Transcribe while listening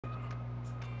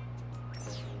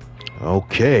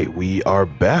Okay, we are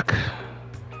back.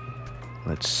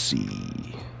 Let's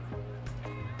see.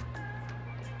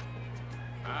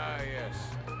 Ah, yes.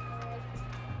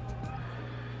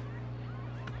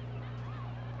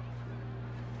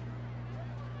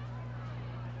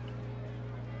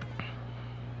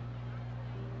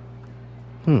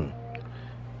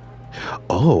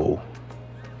 Oh.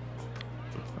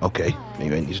 Okay,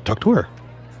 maybe I need to talk to her.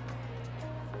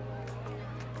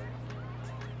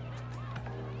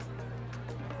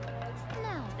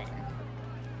 Now then.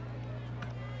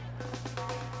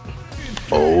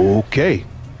 Okay.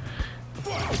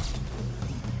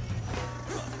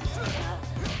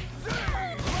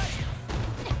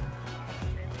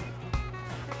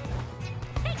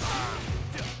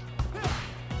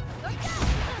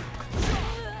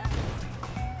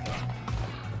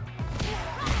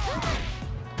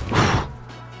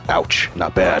 Ouch,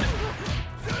 not bad.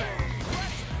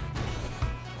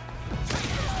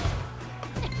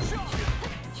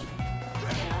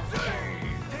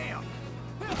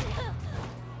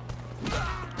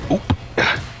 Oop.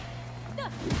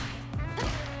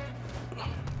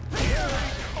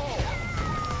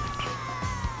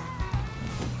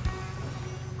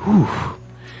 Whew.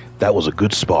 That was a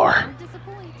good spar. Don't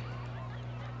disappoint.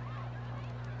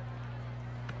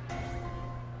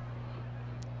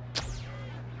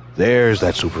 There's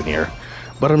that souvenir.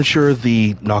 But I'm sure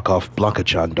the knockoff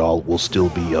Blanca-chan doll will still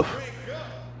be of...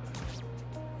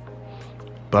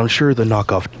 But I'm sure the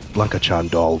knockoff Blanca-chan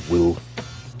doll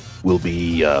will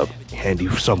be handy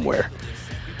somewhere.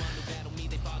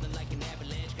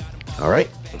 Alright.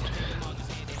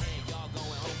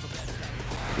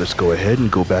 Let's go ahead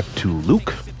and go back to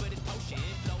Luke.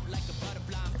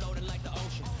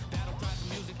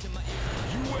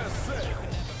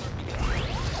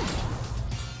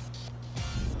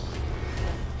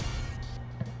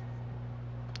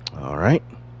 Alright.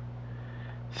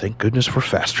 Thank goodness for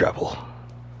fast travel.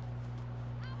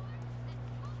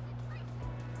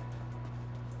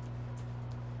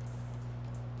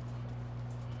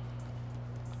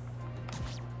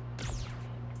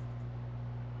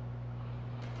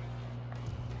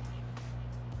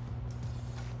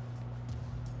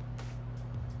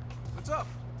 What's up?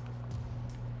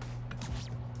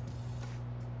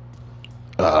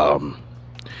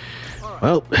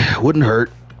 Well, wouldn't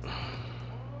hurt.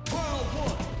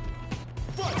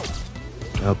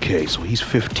 Okay, so he's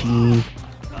 15.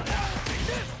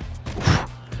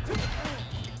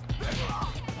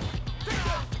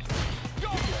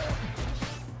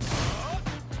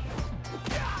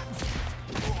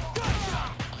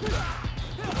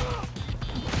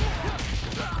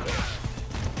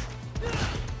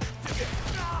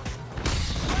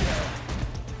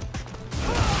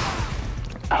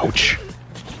 Ouch.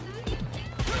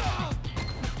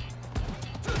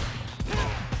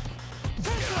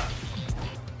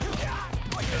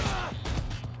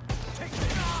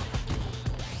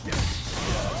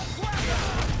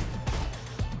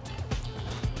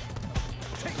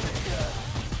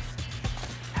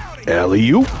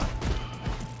 Alley-oop.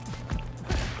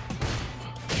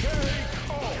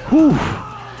 Whew.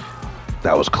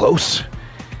 That was close.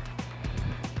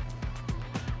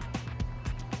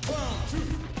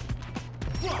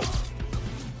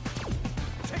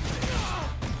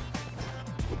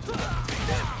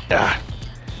 Ah.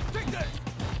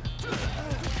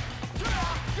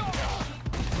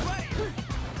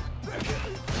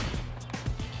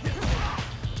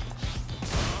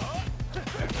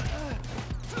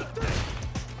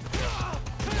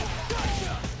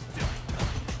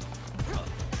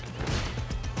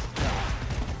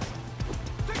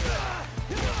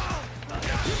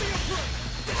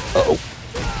 Uh-oh.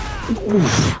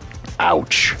 Oof.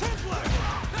 Ouch.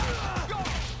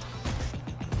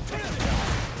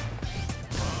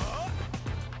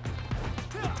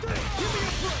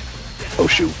 Oh,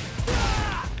 shoot.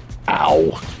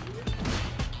 Ow.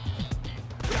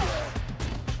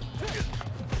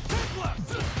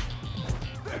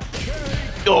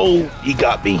 Oh, he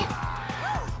got me.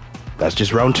 That's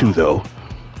just round 2, though.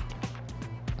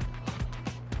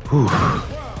 Whew.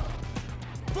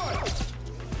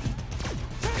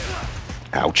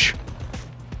 Ouch.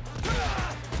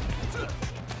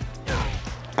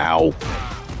 Ow.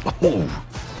 Oh.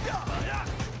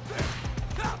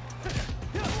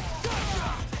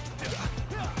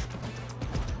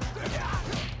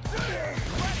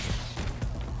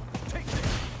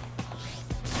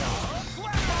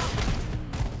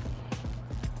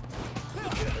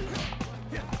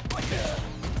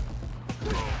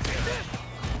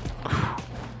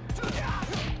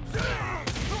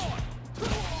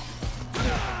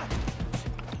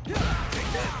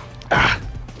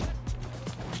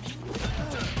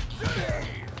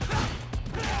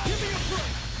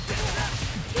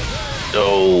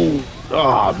 No!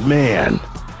 Oh, man.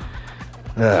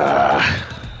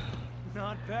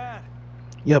 Not bad.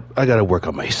 Yep, I gotta work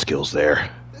on my skills there.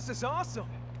 This is awesome.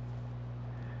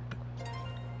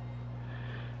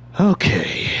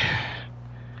 Okay.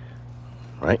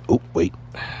 Right. Oh, wait.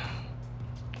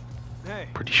 Hey.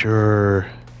 Pretty sure...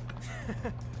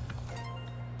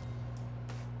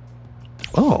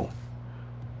 Oh.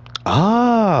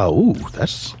 Ah, ooh,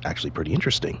 that's actually pretty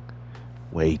interesting.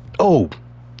 Wait. Oh,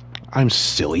 I'm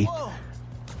silly. Whoa.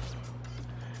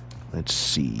 Let's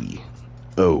see.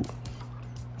 Oh.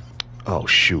 Oh,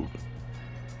 shoot.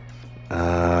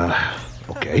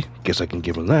 Okay. Guess I can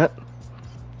give him that.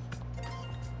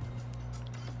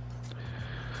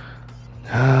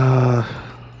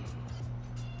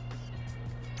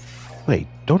 Wait,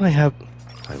 don't I have...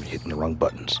 I'm hitting the wrong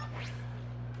buttons.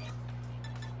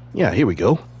 Yeah, here we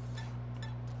go.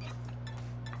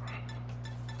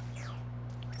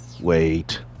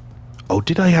 Wait. Oh,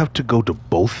 did I have to go to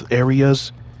both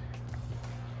areas?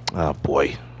 Oh,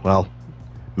 boy. Well,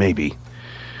 maybe.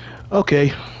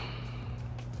 Okay.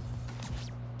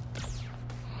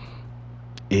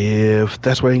 If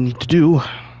that's what I need to do,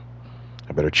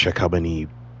 I better check how many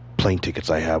plane tickets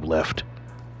I have left.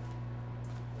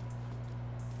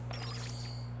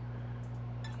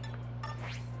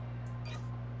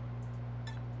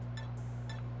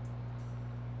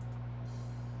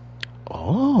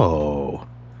 Oh.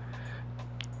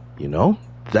 You know,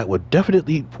 that would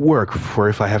definitely work for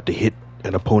if I have to hit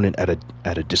an opponent at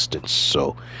a distance.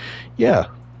 So, yeah,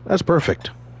 that's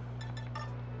perfect.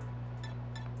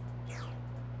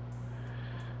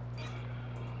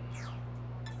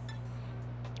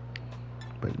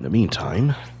 But in the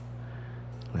meantime,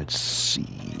 let's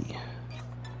see.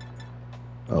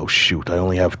 Oh shoot, I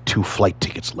only have 2 flight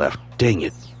tickets left. Dang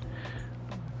it.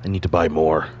 I need to buy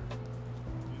more.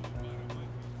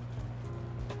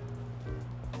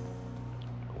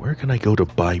 Where can I go to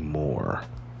buy more?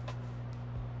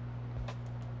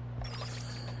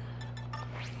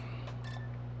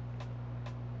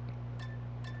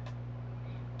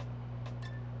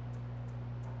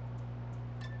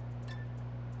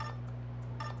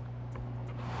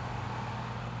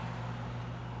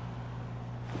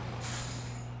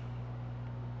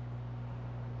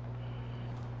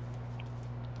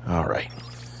 All right.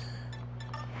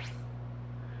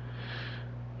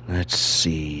 Let's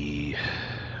see.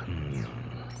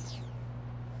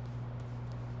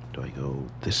 Do I go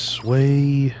this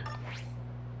way?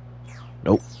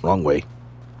 Nope, wrong way.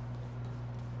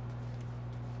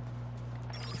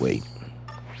 Wait.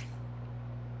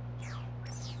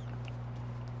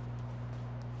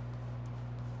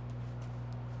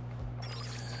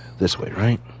 This way,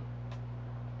 right?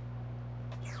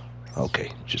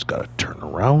 Okay, just gotta turn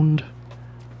around.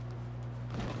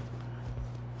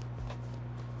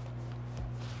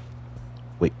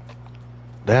 Wait,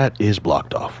 that is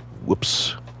blocked off.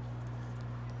 Whoops.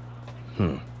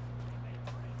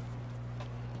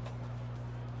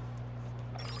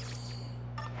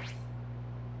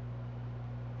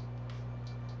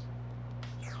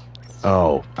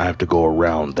 Oh, I have to go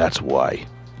around, that's why.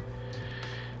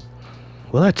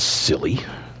 Well, that's silly.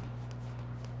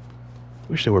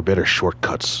 Wish there were better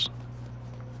shortcuts.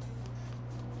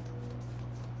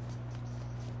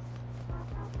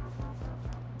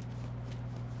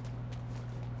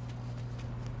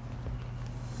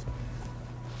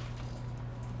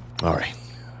 Alright.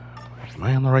 Am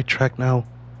I on the right track now?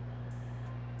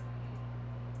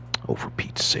 Oh, for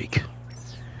Pete's sake.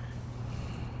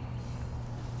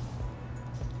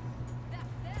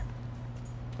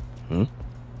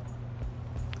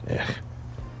 Eh.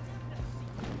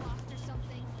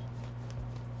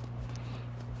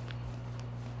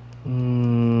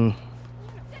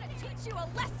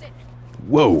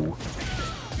 Whoa.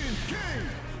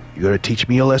 You gonna teach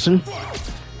me a lesson?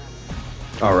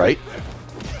 Alright.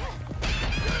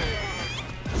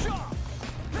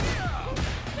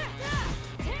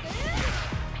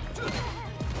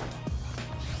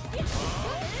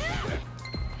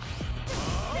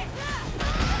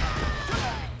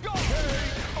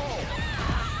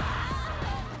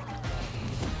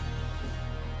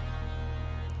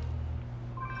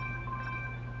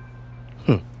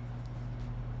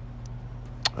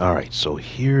 Alright, so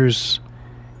here's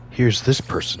this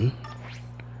person.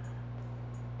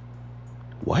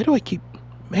 Why do I keep...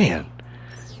 Man.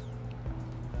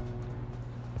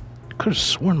 Could have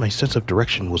sworn my sense of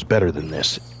direction was better than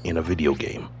this in a video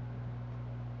game.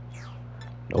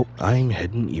 Nope, I'm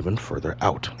heading even further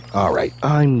out. Alright,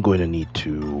 I'm going to need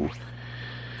to...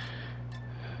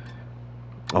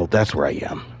 Oh, that's where I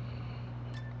am.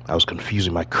 I was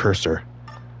confusing my cursor.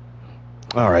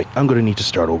 Alright, I'm gonna need to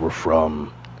start over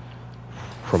from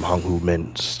Honghu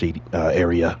Men State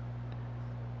area.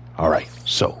 Alright,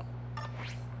 so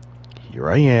here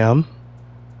I am.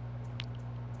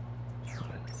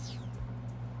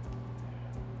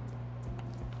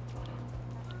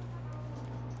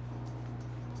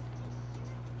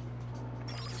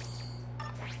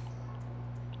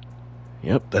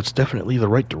 Yep, that's definitely the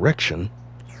right direction.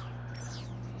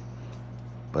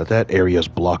 But that area's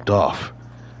blocked off.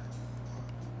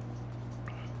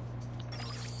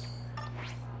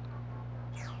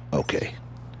 Okay.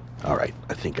 Alright,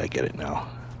 I think I get it now.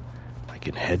 I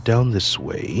can head down this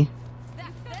way.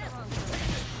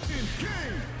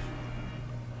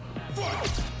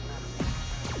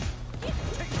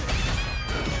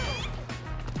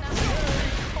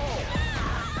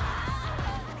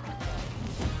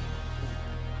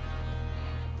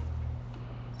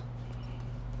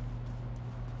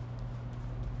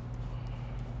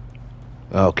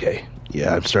 Okay,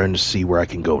 yeah, I'm starting to see where I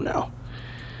can go now.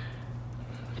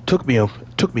 Took me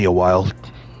a while,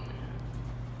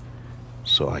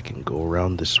 so I can go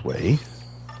around this way.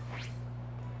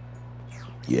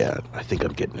 Yeah, I think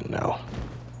I'm getting it now.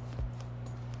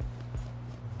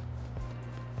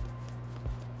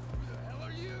 Who the hell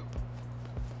are you?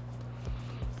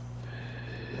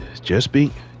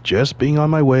 Just being on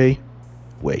my way.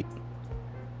 Wait,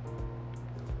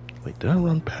 did I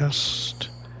run past?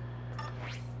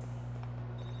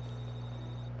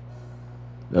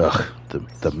 Ugh,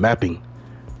 the mapping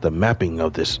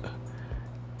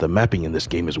in this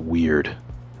game is weird.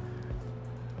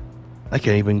 I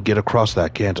can't even get across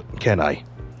that, can I?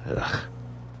 Ugh,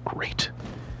 great.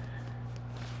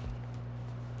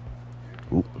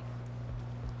 Oop.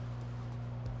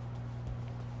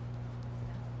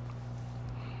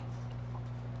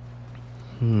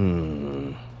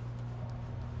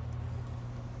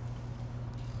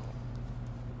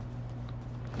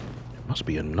 There must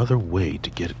be another way to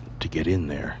get in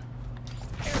there.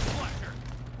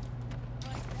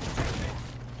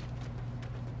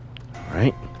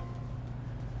 Alright.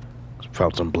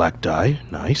 Found some black dye.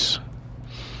 Nice.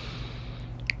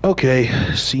 Okay,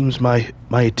 seems my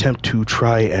attempt to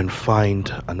try and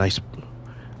find a nice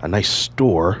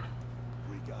store.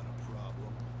 We got a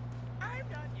problem. I'm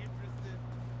not interested.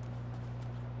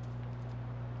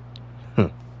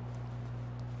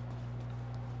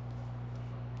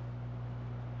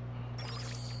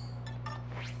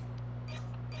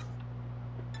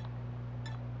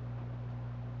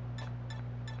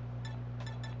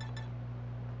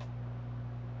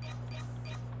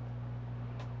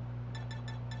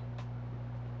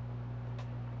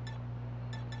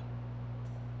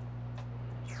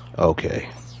 Okay.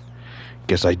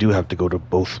 Guess I do have to go to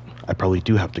both. I probably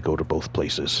do have to go to both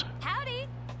places. Howdy.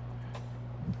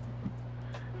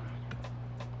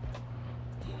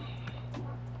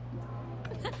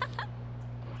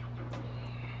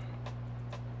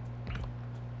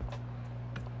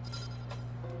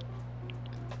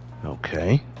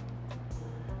 Okay.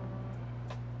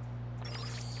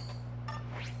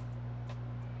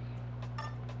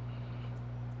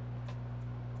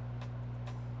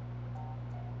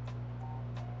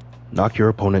 Knock your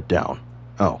opponent down.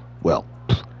 Oh, well.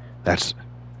 That's...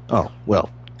 Oh, well.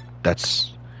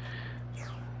 That's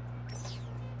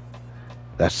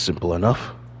simple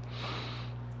enough.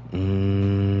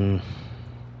 Wait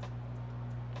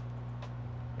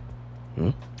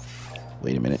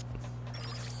a minute.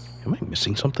 Am I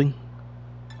missing something?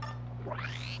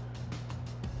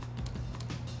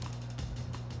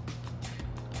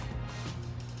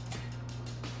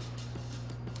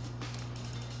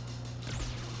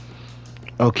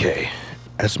 Okay,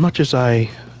 as much as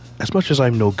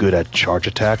I'm no good at charge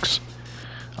attacks,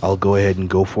 I'll go ahead and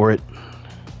go for it.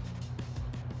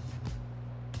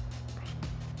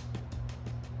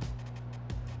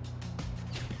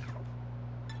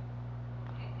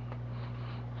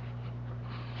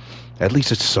 At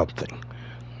least it's something.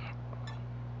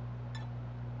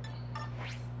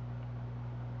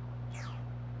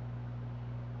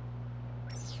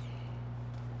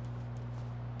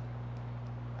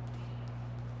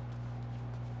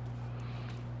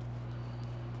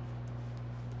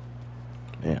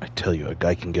 Man, I tell you, a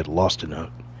guy can get lost in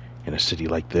a city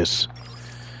like this.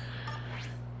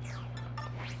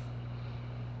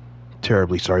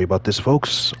 Terribly sorry about this,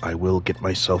 folks. I will get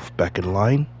myself back in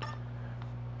line.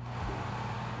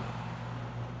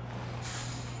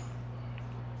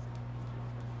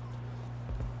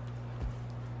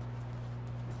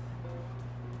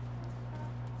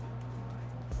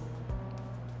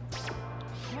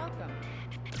 Welcome.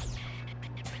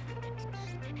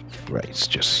 Right, it's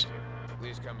just...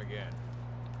 Please come again.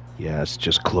 Yeah, it's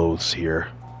just clothes here.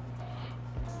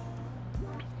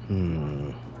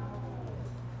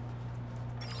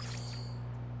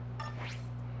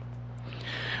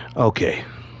 Okay.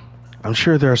 I'm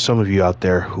sure there are some of you out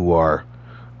there who are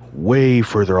way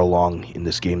further along in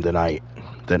this game than I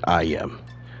am.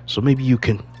 So maybe you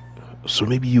can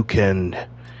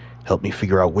help me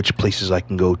figure out which places I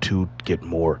can go to get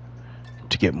more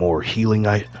healing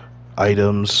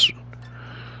items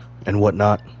and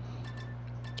whatnot.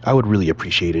 I would really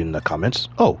appreciate it in the comments.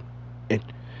 Oh, and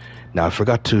now I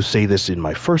forgot to say this in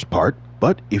my first part,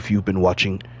 but if you've been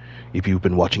watching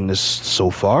this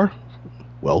so far,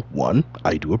 well, one,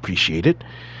 I do appreciate it.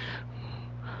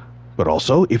 But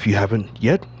also, if you haven't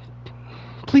yet,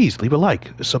 please leave a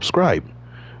like, subscribe,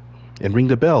 and ring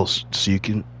the bells so you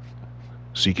can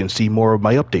see more of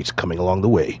my updates coming along the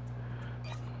way.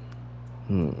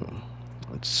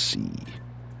 Let's see.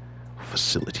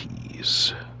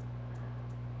 Facilities.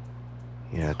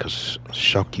 Yeah, because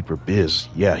Shopkeeper Biz,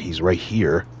 yeah, he's right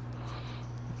here.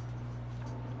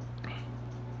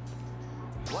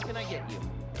 What can I get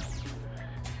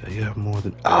you? You have more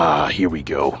than... here we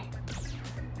go.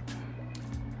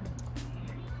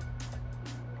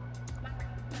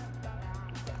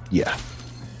 Yeah,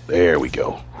 there we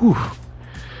go. Whew.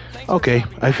 Okay,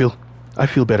 I feel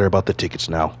better about the tickets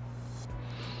now.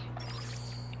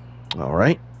 All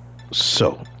right,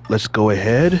 so let's go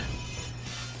ahead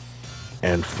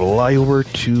and fly over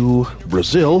to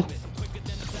Brazil,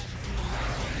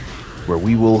 where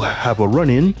we will have a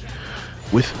run-in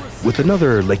with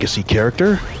another legacy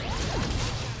character,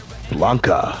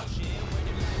 Blanka.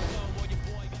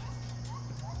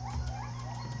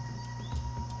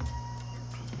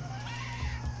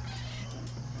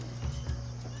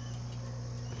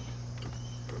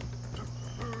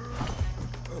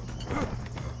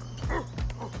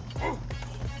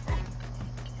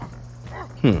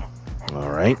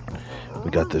 Alright,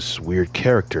 we got this weird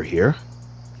character here.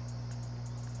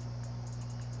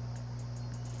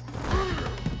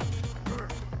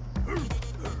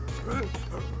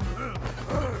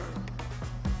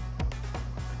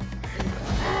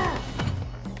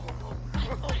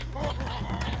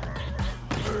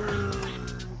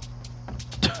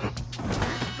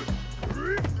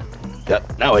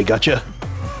 Yep, now I gotcha.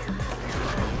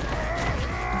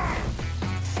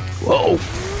 Whoa.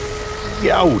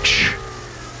 Ouch.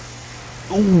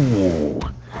 Ooh.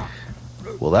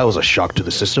 Well, that was a shock to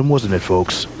the system, wasn't it,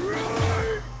 folks?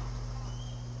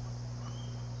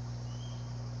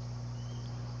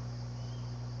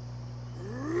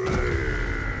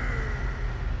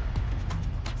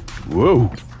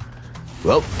 Whoa.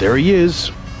 Well, there he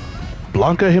is.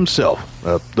 Blanka himself.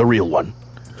 The real one.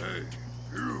 Hey,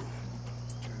 you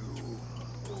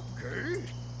okay?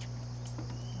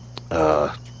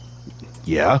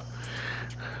 Yeah.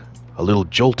 A little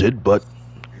jolted, but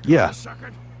yeah. A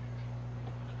second.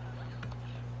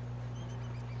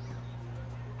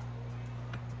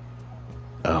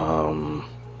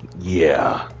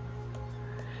 Yeah.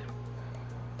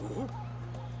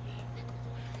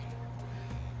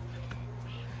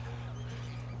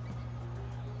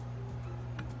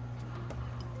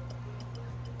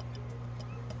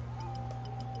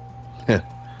 Heh.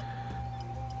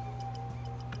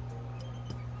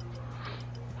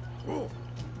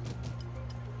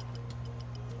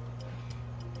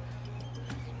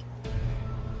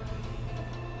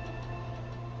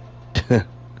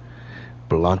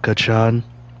 Blanka-chan?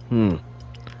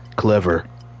 Clever.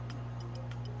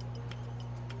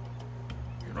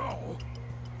 You know,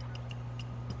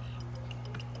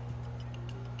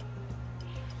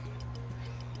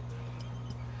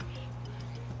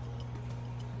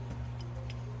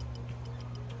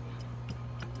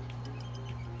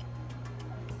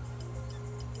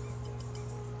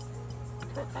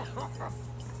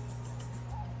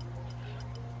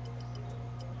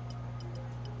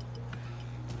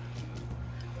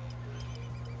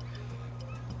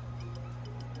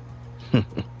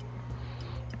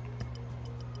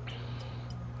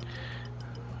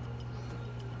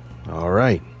 All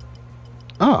right.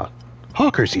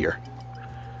 Hawker's here.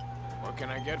 what can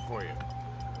I get for you?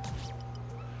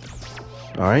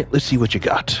 All right, let's see what you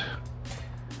got.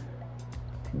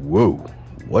 Whoa,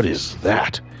 what is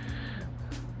that?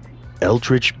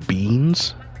 Eldritch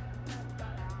beans?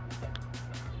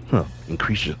 Huh,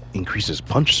 increases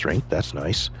punch strength, that's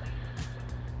nice.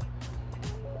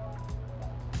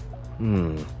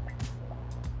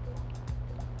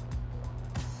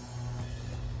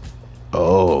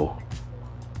 Oh.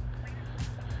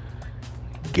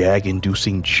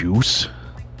 Gag-inducing juice?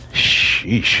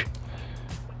 Sheesh.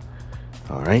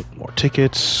 Alright, more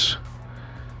tickets.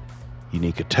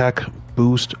 Unique attack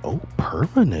boost. Oh,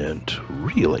 permanent.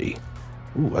 Really?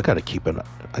 Ooh, I gotta keep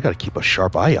a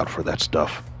sharp eye out for that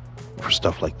stuff. For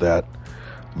stuff like that.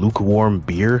 Lukewarm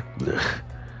beer? Ugh.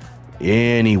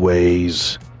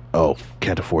 Anyways. Oh,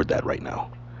 can't afford that right now.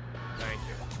 Thank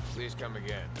you. Please come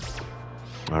again.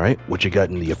 Alright, what you got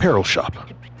in the apparel shop?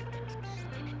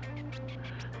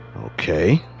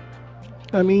 Okay.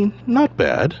 I mean, not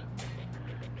bad.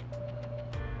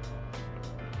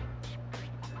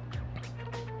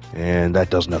 And that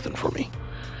does nothing for me.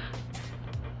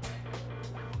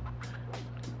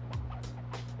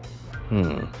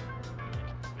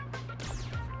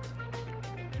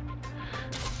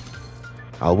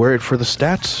 I'll wear it for the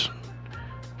stats.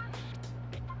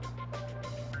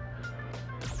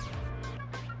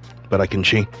 But I can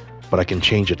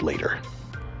change it later.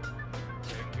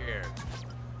 Take care.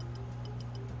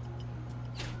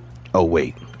 Oh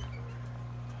wait.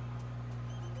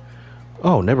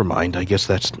 Oh, never mind. I guess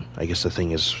the thing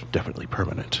is definitely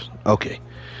permanent. Okay.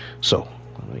 So,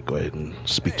 let me go ahead and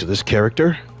speak to this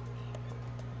character.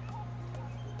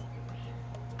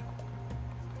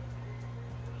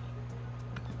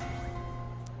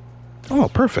 Oh,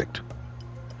 perfect.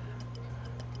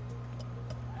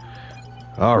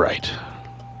 All right.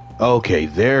 Okay,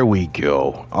 there we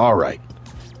go. All right.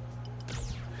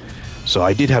 So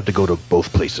I did have to go to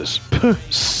both places.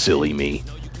 Silly me.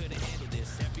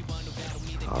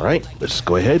 All right, let's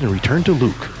go ahead and return to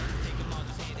Luke.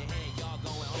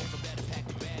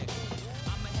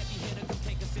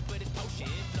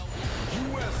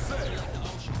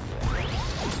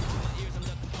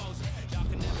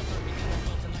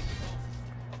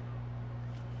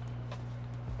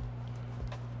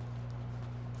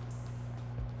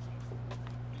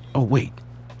 Oh, wait.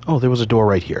 Oh, there was a door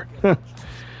right here.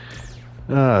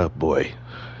 Ah, boy.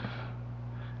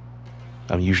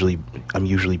 I'm usually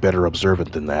better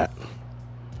observant than that.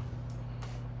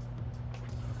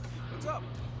 What's up?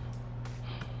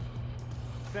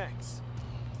 Thanks.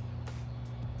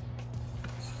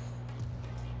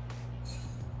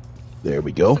 There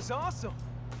we go. This is awesome.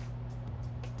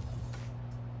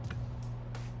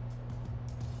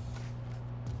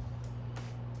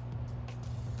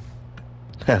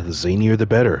 The zanier the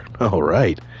better. All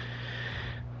right.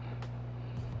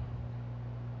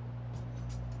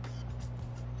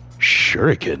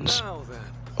 Shurikens. Now then.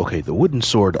 Okay, the wooden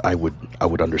sword I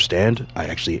would understand. I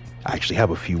actually have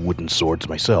a few wooden swords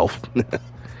myself.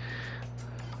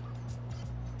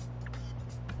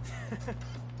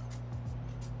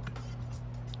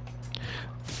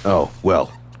 Oh,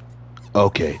 well.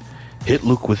 Okay. Hit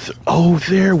Luke with... Oh,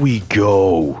 there we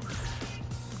go.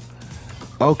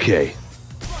 Okay.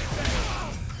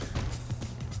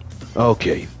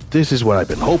 Okay, this is what I've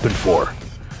been hoping for.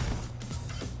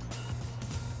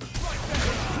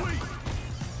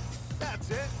 That's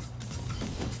it.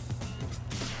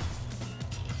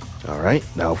 Alright,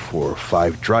 now for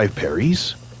 5 drive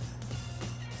parries.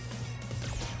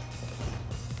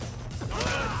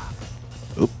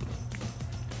 Oop.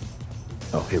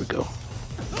 Oh, here we go.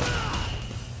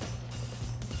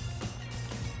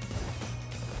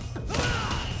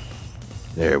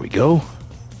 There we go.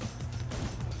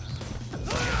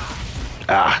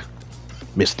 Ah,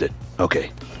 missed it.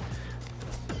 Okay.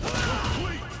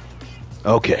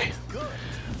 Okay.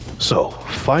 So,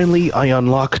 finally I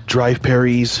unlock drive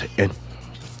parries and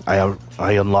I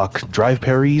unlock drive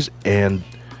parries and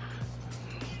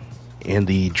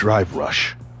the drive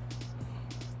rush.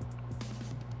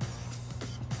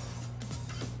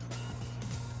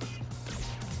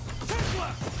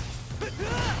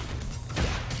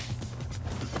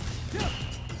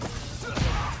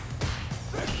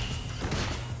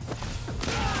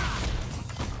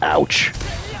 Ouch.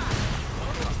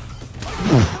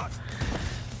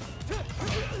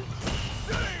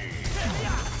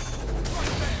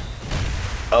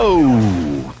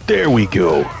 Oh, there we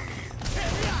go.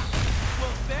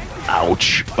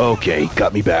 Ouch. Okay,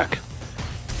 got me back.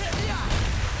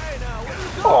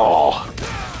 Oh.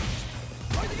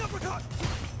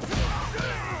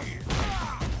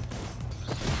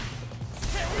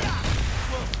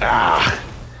 Ah.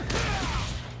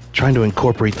 Trying to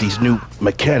incorporate these new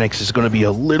mechanics is going to be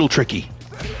a little tricky.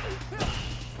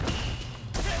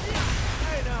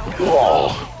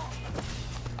 Oh.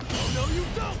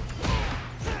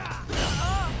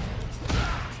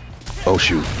 Oh,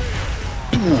 shoot.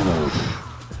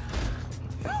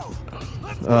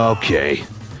 Okay.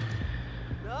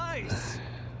 Nice.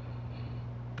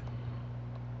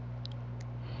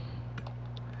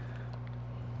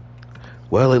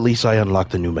 Well, at least I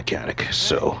unlocked the new mechanic,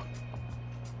 so...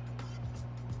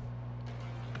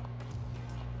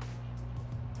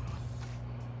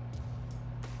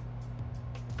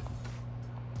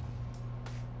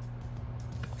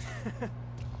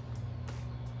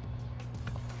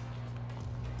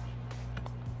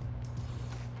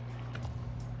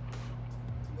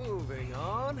 Moving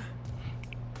on.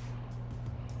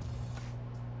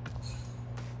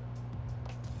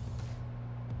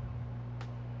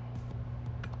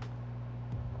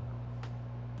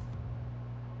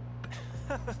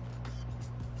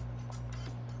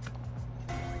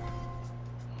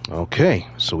 Okay,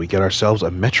 so we get ourselves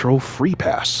a Metro Free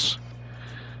Pass.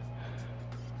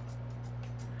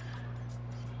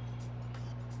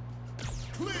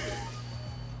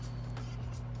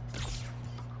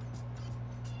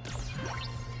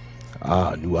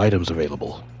 Ah, new items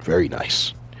available. Very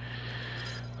nice.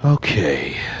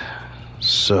 Okay,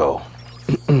 so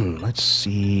let's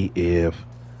see if...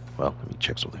 Well, let me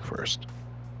check something first.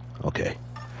 Okay.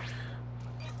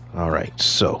 Alright,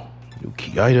 so new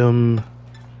key item.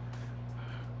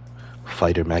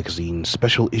 Fighter Magazine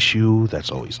special issue. That's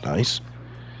always nice.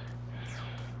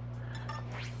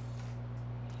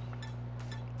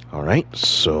 Alright,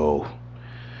 so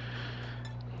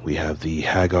we have the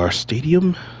Hagar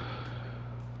Stadium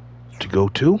to go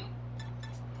to.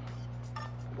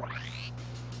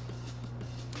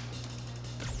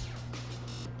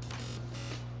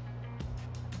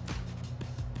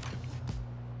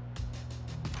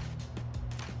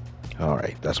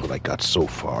 Alright, that's what I got so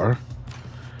far.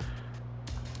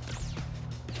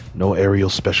 No aerial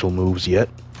special moves yet.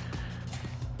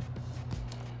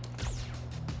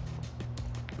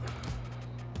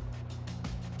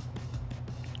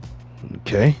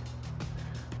 Okay.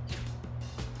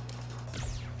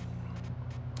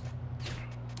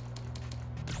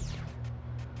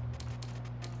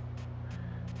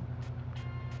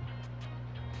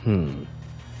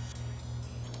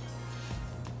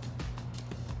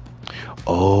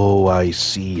 Oh, I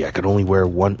see. I can only wear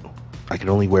one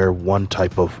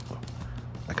type of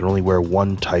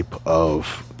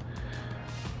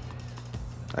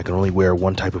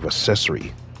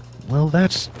accessory. Well,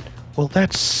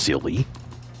 that's silly.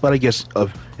 But I guess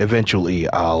eventually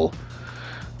I'll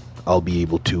be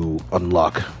able to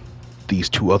unlock these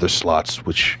two other slots,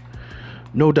 which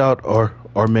no doubt are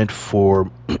meant for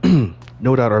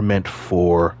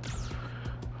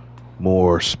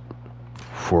more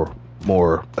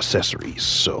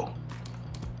accessories.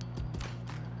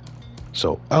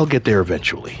 So I'll get there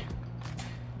eventually.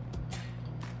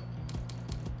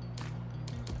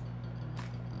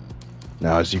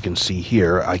 Now, as you can see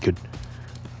here, I could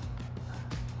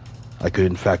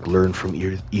in fact learn from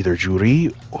either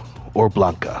Juri or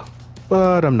Blanca,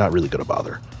 but I'm not really gonna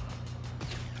bother.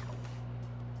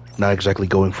 Not exactly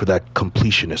going for that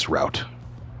completionist route.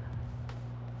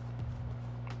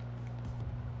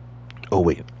 Oh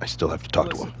wait, I still have to talk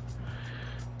to him.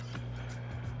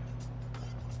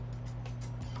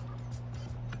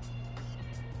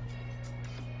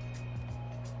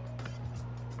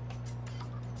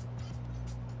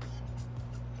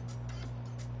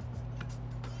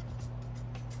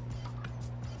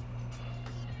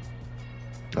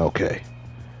 Okay.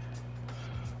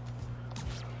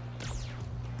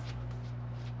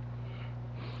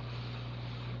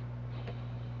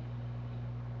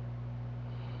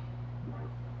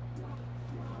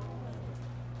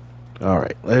 All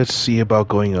right, let's see about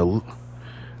going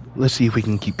let's see if we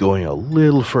can keep going a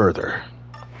little further.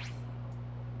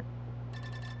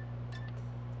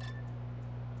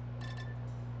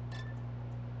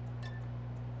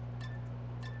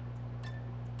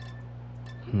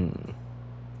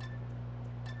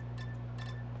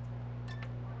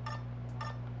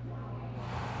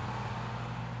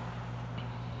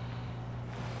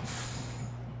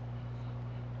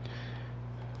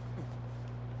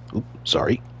 Oop,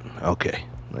 sorry. Okay,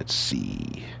 let's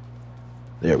see.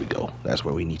 There we go. That's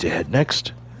where we need to head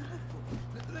next.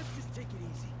 Let's just take it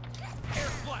easy. Air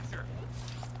Flasher!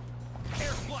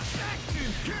 Air Flash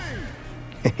Action King!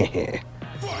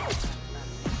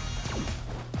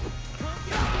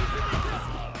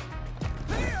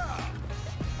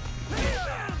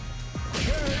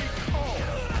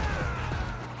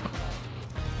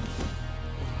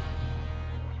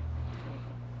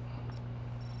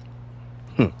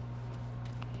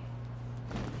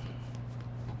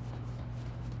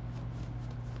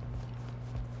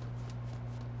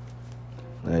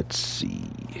 Let's see.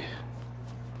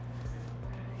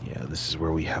 Yeah, this is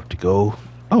where we have to go.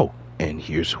 Oh, and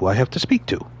here's who I have to speak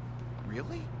to.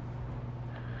 Really?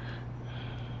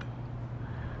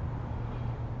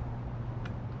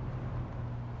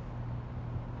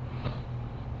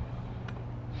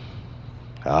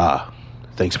 Ah,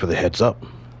 thanks for the heads up.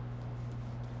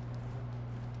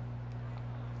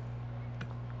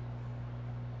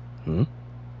 Hi.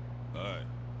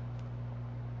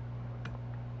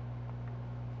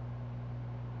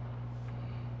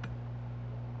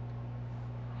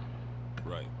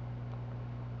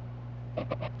 Huh.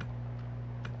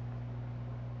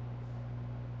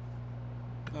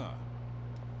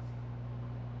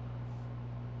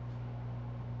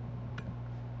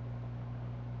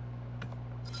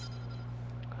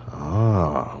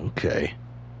 Ah, okay.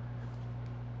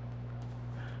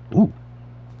 Ooh,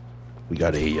 we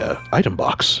got a item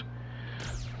box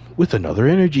with another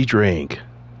energy drink.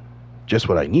 Just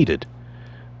what I needed.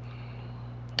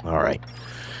 All right.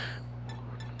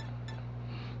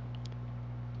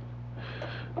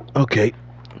 Okay.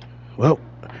 Well,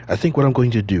 I think what I'm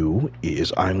going to do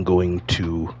is I'm going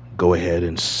to go ahead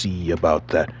and see about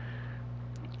that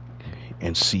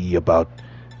and see about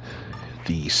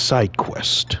the side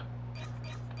quest.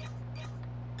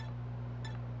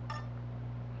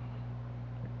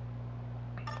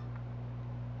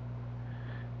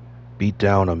 Beat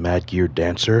down a Mad Gear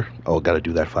Dancer. Oh, gotta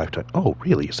do that 5 times. Oh,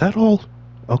 really? Is that all?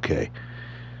 Okay.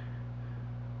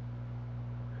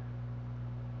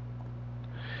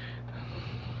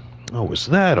 Oh, is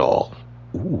that all?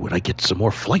 Ooh, and I get some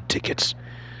more flight tickets.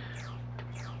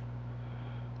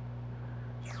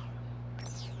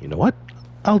 You know what?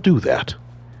 I'll do that.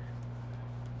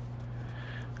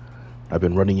 I've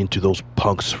been running into those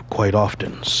punks quite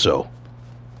often, so...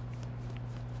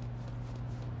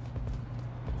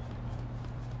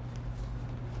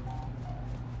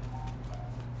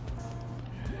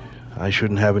 I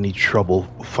shouldn't have any trouble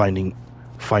finding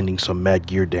some Mad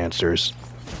Gear Dancers.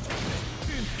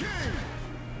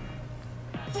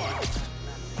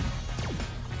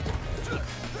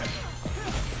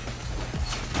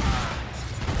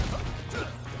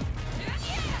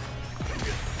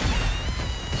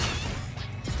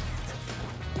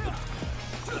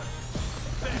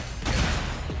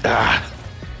 Ah,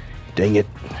 dang it.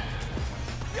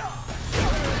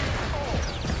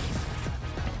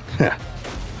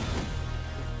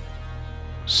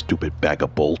 Stupid bag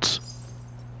of bolts.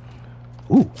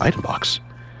 Ooh, item box.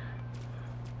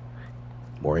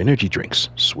 More energy drinks.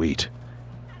 Sweet.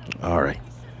 All right.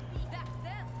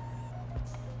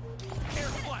 Air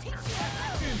flasher.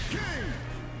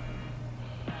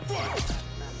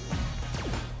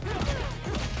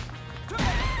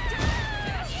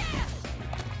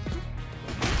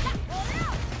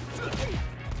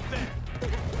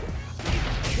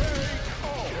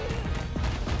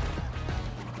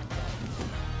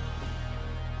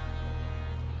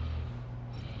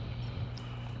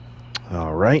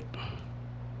 All right.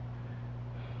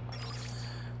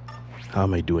 How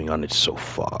am I doing on it so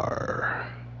far?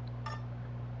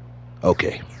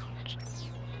 Okay.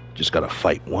 Just gotta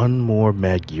fight one more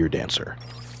Mad Gear Dancer.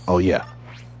 Oh, yeah.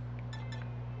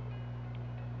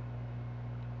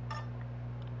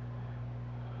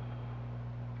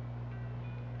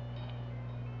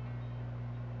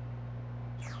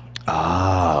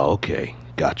 Ah, okay.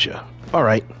 Gotcha. All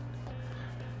right.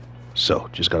 So,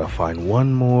 just gotta find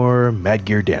one more Mad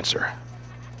Gear Dancer.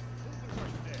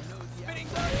 Spinning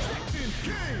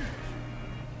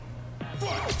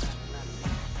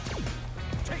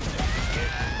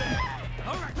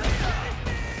All right.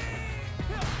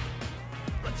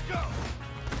 Let's go.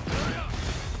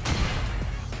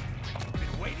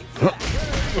 Been waiting for that.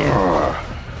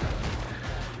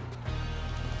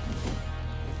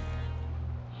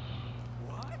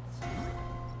 What?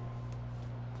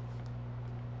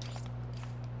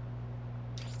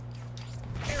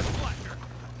 Air flasher.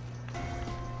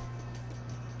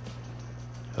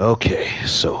 Okay,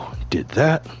 so did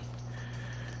that.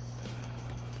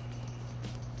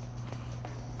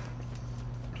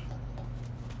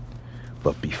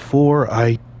 But before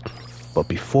I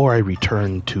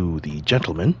return to the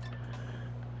gentleman,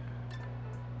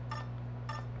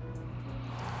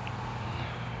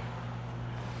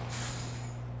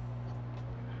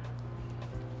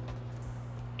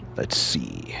 let's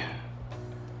see.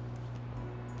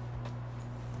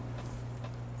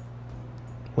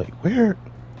 Wait, where?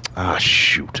 Ah,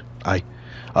 shoot.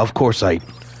 Of course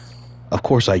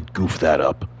I goofed that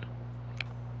up.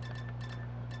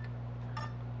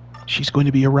 She's going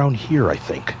to be around here, I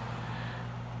think.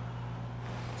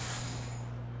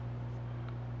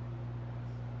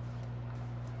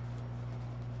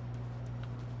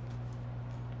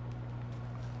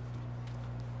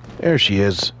 There she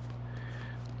is.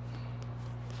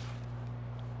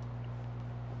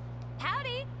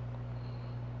 Howdy.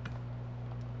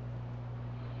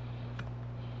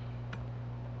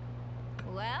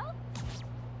 Well,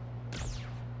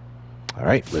 All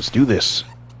right, let's do this.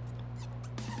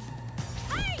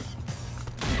 hey!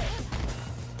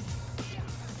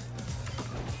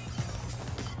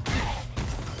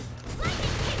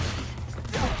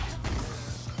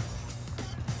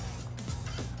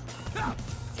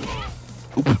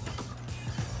 Oop.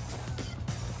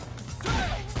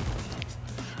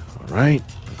 Alright.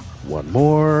 One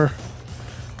more.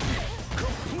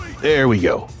 There we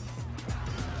go.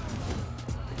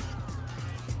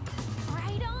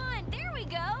 Right on. There we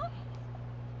go.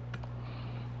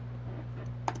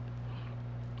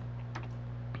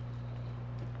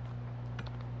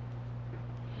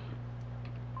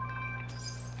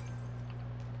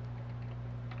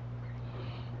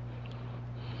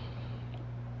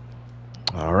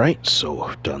 Alright, so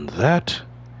I've done that.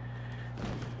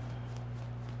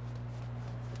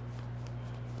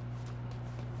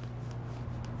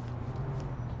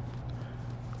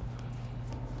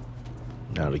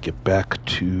 Now to get back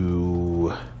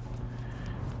to...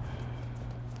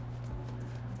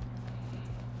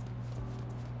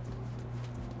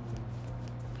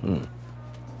 You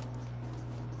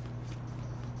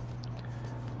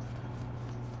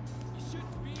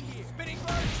shouldn't be here. Spinning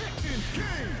bird chicken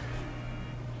king.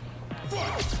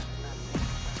 Fight.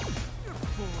 You're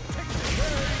full. Take the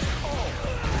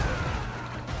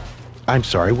I'm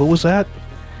sorry, what was that?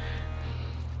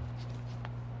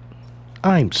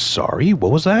 I'm sorry,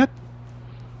 what was that?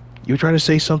 You were trying to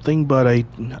say something, but I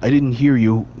didn't hear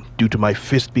you due to my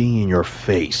fist being in your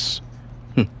face.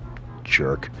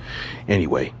 Jerk.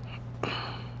 Anyway,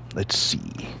 let's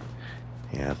see.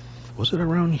 Yeah, was it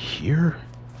around here?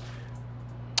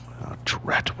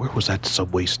 Drat, where was that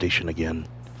subway station again?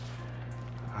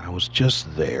 I was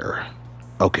just there.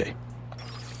 Okay.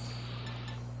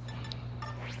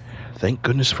 Thank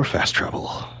goodness for fast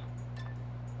travel.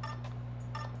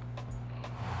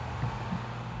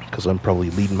 Because I'm probably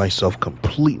leading myself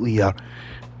completely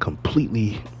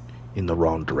in the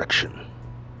wrong direction.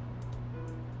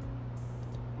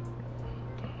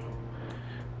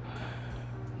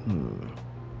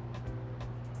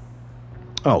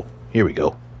 Oh, here we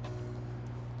go.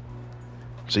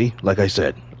 See, like I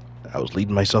said, I was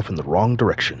leading myself in the wrong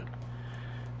direction.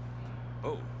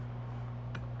 Oh,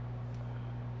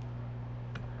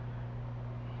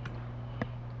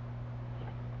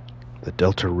 The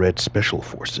Delta Red Special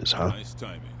Forces, huh? Nice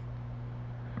timing.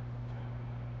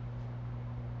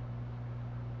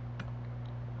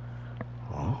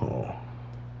 Oh.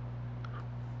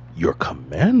 Your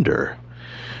commander?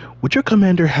 Would your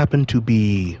commander happen to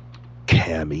be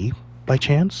Cammy by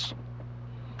chance?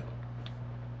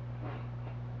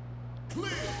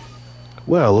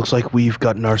 Well, looks like we've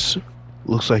gotten our...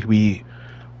 Looks like we've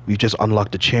just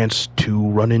unlocked a chance to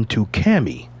run into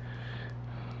Cammy.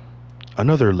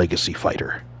 Another legacy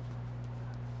fighter.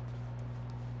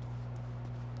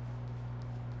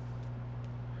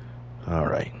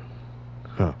 Alright.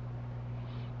 Huh.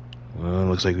 Well,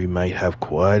 looks like we might have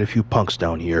quite a few punks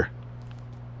down here.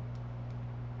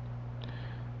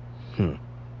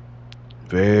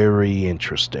 Very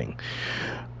interesting.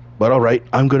 But alright,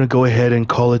 I'm going to go ahead and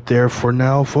call it there for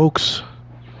now, folks.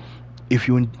 If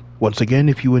you, once again,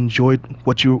 if you enjoyed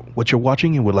what you're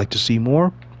watching and would like to see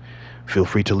more, feel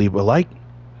free to leave a like.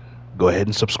 Go ahead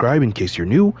and subscribe in case you're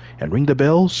new, and ring the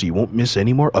bell so you won't miss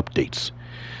any more updates.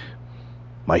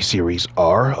 My series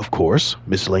are, of course,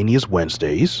 Miscellaneous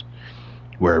Wednesdays,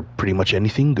 where pretty much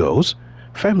anything goes.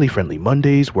 Family Friendly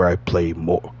Mondays, where I play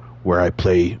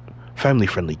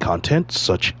family-friendly content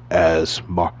such as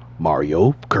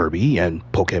Mario, Kirby, and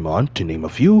Pokemon, to name a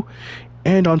few.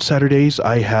 And on Saturdays,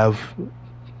 I have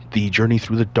the Journey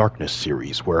Through the Darkness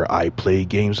series, where I play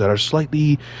games that are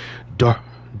slightly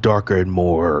darker and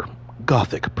more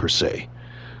gothic, per se.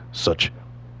 Such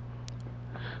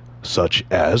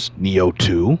as Nioh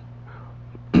 2,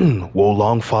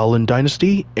 Wolong Fallen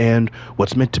Dynasty, and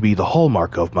what's meant to be the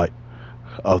hallmark of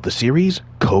the series,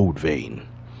 Code Vein.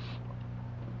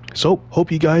 So,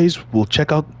 hope you guys will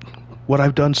check out what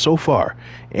I've done so far,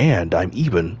 and I'm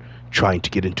even trying to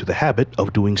get into the habit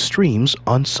of doing streams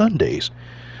on Sundays.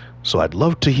 So I'd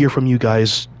love to hear from you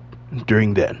guys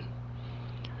during then.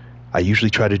 I usually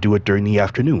try to do it during the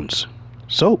afternoons.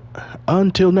 So,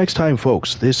 until next time,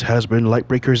 folks, this has been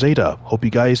Lightbreaker Zeta. Hope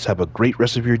you guys have a great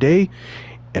rest of your day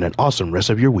and an awesome rest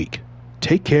of your week.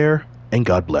 Take care, and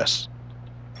God bless.